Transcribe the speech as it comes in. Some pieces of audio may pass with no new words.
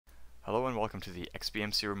Hello and welcome to the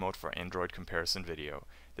XBMC Remote for Android comparison video.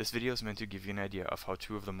 This video is meant to give you an idea of how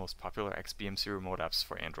two of the most popular XBMC Remote apps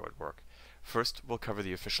for Android work. First, we'll cover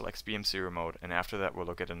the official XBMC Remote, and after that we'll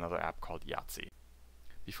look at another app called Yatse.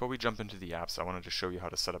 Before we jump into the apps, I wanted to show you how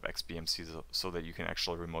to set up XBMC so that you can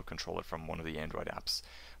actually remote control it from one of the Android apps.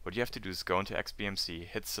 What you have to do is go into XBMC,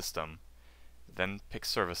 hit System, then pick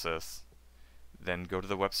Services, then go to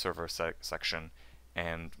the Web Server section.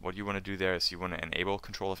 And what you want to do there is you want to enable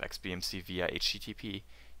control of XBMC via HTTP.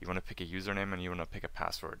 You want to pick a username and you want to pick a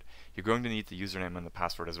password. You're going to need the username and the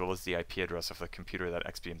password as well as the IP address of the computer that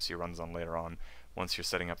XBMC runs on later on once you're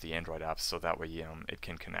setting up the Android apps, so that way it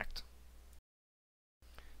can connect.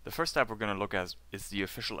 The first app we're going to look at is the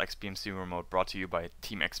official XBMC Remote brought to you by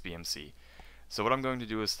Team XBMC. So what I'm going to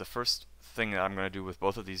do is the first thing that I'm going to do with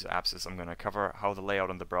both of these apps is I'm going to cover how the layout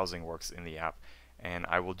and the browsing works in the app. And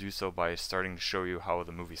I will do so by starting to show you how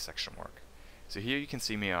the movie section work. So here you can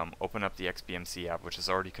see me open up the XBMC app, which is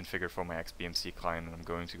already configured for my XBMC client, and I'm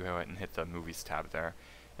going to go ahead and hit the Movies tab there.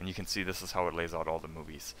 And you can see this is how it lays out all the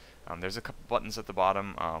movies. There's a couple buttons at the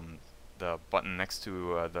bottom. The button next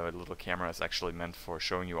to the little camera is actually meant for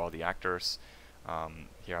showing you all the actors.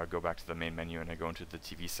 Here I'll go back to the main menu and I go into the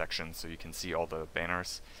TV section so you can see all the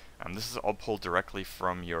banners. This is all pulled directly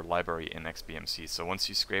from your library in XBMC. So once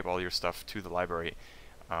you scrape all your stuff to the library,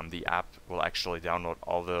 the app will actually download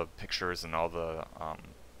all the pictures and all the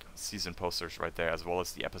season posters right there, as well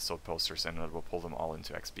as the episode posters, and it will pull them all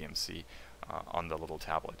into XBMC on the little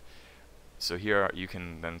tablet. So here you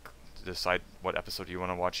can then decide what episode you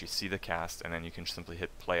want to watch. You see the cast, and then you can simply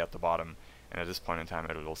hit play at the bottom. And at this point in time,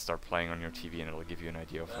 it'll start playing on your TV, and it'll give you an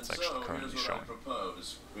idea of what's actually currently showing.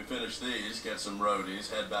 We finish these, get some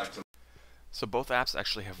roadies, head back to... So both apps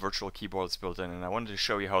actually have virtual keyboards built in, and I wanted to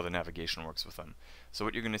show you how the navigation works with them. So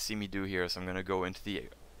what you're going to see me do here is I'm going to go into the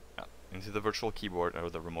virtual keyboard, or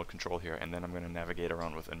the remote control here, and then I'm going to navigate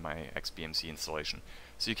around within my XBMC installation.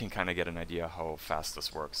 So you can kind of get an idea how fast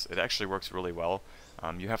this works. It actually works really well.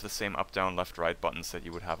 You have the same up, down, left, right buttons that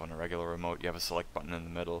you would have on a regular remote. You have a select button in the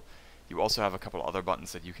middle. You also have a couple other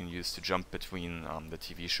buttons that you can use to jump between the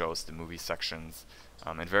TV shows, the movie sections,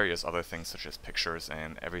 and various other things such as pictures,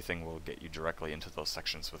 and everything will get you directly into those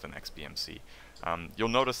sections within XBMC. You'll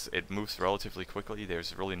notice it moves relatively quickly.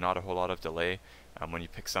 There's really not a whole lot of delay. When you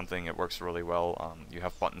pick something, it works really well. You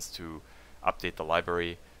have buttons to update the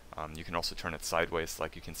library. You can also turn it sideways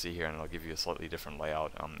like you can see here, and it'll give you a slightly different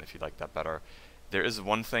layout if you like that better. There is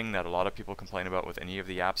one thing that a lot of people complain about with any of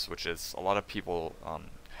the apps, which is a lot of people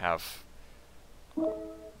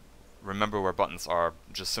remember where buttons are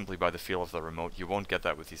just simply by the feel of the remote. You won't get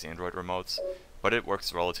that with these Android remotes, but it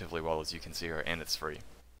works relatively well, as you can see here, and it's free.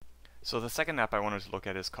 So the second app I wanted to look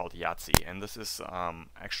at is called Yatse, and this is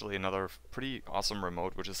actually another pretty awesome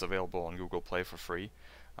remote which is available on Google Play for free.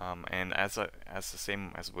 And as the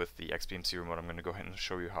same as with the XBMC remote, I'm going to go ahead and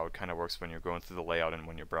show you how it kind of works when you're going through the layout and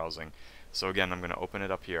when you're browsing. So again, I'm going to open it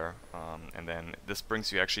up here, and then this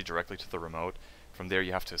brings you actually directly to the remote. From there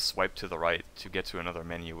you have to swipe to the right to get to another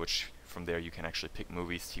menu, which from there you can actually pick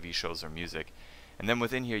movies, TV shows, or music. And then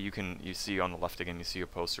within here you see on the left again, you see your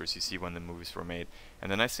posters, you see when the movies were made.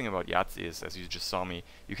 And the nice thing about Yatse is, as you just saw me,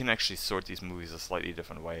 you can actually sort these movies a slightly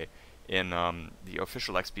different way. In the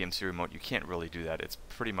official XBMC remote, you can't really do that. It's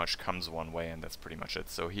pretty much comes one way, and that's pretty much it.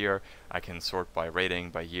 So here I can sort by rating,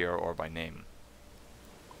 by year, or by name.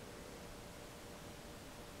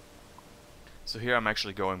 So here I'm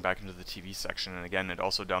actually going back into the TV section, and again it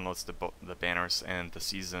also downloads the banners and the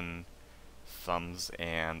season thumbs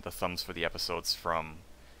and the thumbs for the episodes from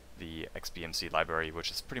the XBMC library, which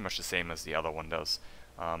is pretty much the same as the other one does.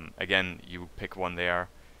 Again, you pick one there,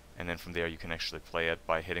 and then from there you can actually play it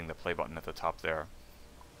by hitting the play button at the top there.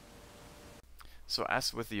 So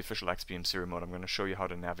as with the official XBMC remote, I'm going to show you how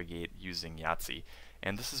to navigate using Yatse.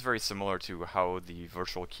 And this is very similar to how the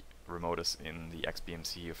virtual remote is in the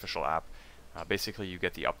XBMC official app. Basically you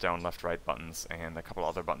get the up, down, left, right buttons, and a couple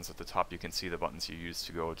other buttons at the top. You can see the buttons you use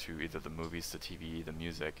to go to either the movies, the TV, the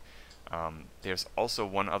music. There's also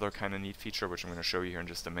one other kind of neat feature which I'm going to show you here in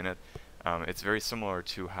just a minute. It's very similar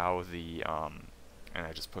to how the and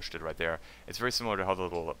I just pushed it right there. It's very similar to how the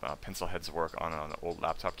little pencil heads work on an old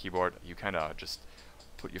laptop keyboard. You kind of just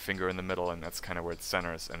put your finger in the middle, and that's kind of where it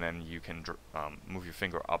centers, and then you can move your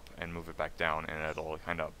finger up and move it back down, and it'll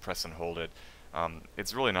kind of press and hold it.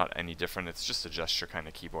 It's really not any different. It's just a gesture kind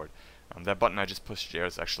of keyboard. That button I just pushed there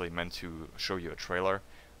is actually meant to show you a trailer.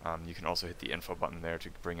 You can also hit the info button there to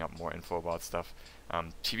bring up more info about stuff.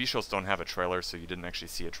 TV shows don't have a trailer, so you didn't actually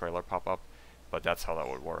see a trailer pop up, but that's how that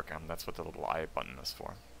would work. That's what the little I button is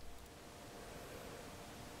for.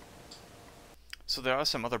 So there are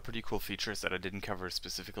some other pretty cool features that I didn't cover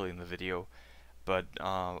specifically in the video, but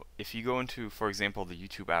if you go into, for example, the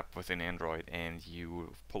YouTube app within Android and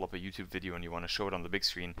you pull up a YouTube video and you want to show it on the big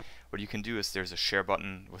screen, what you can do is there's a share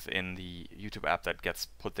button within the YouTube app that gets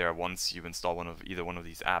put there once you install either one of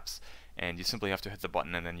these apps, and you simply have to hit the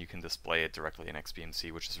button and then you can display it directly in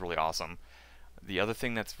XBMC, which is really awesome. The other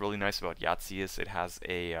thing that's really nice about Yatse is it has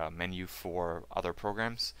a menu for other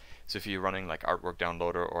programs. So if you're running like Artwork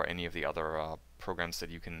Downloader or any of the other programs that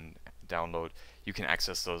you can download, you can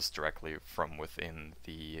access those directly from within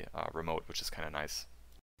the remote, which is kind of nice.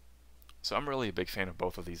 So I'm really a big fan of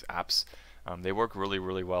both of these apps. They work really,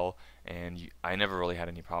 really well, and I never really had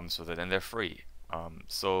any problems with it, and they're free.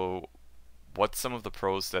 So what's some of the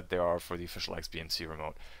pros that there are for the official XBMC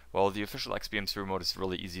remote? Well, the official XBMC remote is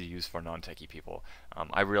really easy to use for non-techie people.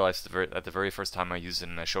 I realized at the very first time I used it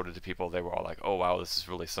and I showed it to people, they were all like, oh wow, this is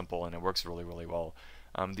really simple and it works really, really well.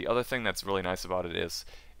 The other thing that's really nice about it is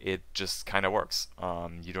it just kind of works.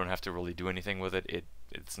 You don't have to really do anything with it.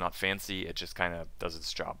 It's not fancy, it just kind of does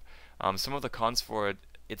its job. Some of the cons for it,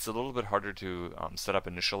 it's a little bit harder to set up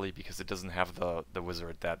initially because it doesn't have the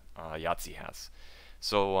wizard that Yatse has.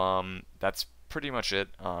 So that's pretty much it.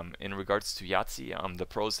 In regards to Yatse, the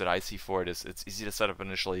pros that I see for it is it's easy to set up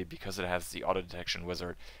initially because it has the auto detection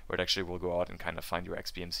wizard where it actually will go out and kind of find your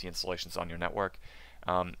XBMC installations on your network.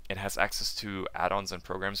 It has access to add-ons and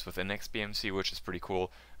programs within XBMC, which is pretty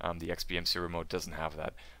cool. The XBMC remote doesn't have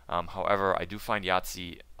that. However, I do find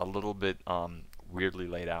Yatse a little bit weirdly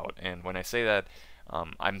laid out, and when I say that,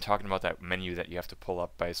 I'm talking about that menu that you have to pull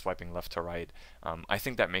up by swiping left to right. I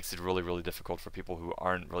think that makes it really, really difficult for people who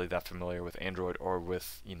aren't really that familiar with Android or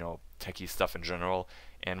with, techie stuff in general.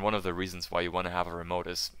 And one of the reasons why you want to have a remote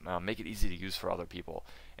is make it easy to use for other people.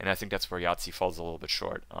 And I think that's where Yatse falls a little bit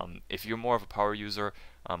short. If you're more of a power user,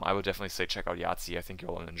 I would definitely say check out Yatse. I think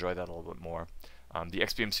you'll enjoy that a little bit more. The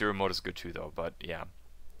XBMC remote is good too, though, but yeah.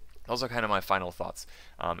 Those are kind of my final thoughts.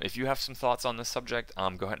 If you have some thoughts on this subject,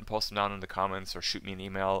 go ahead and post them down in the comments or shoot me an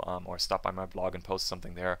email or stop by my blog and post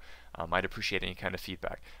something there. I'd appreciate any kind of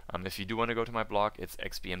feedback. If you do want to go to my blog, it's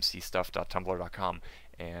xbmcstuff.tumblr.com,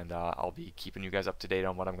 and I'll be keeping you guys up to date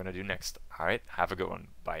on what I'm going to do next. Alright, have a good one.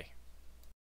 Bye.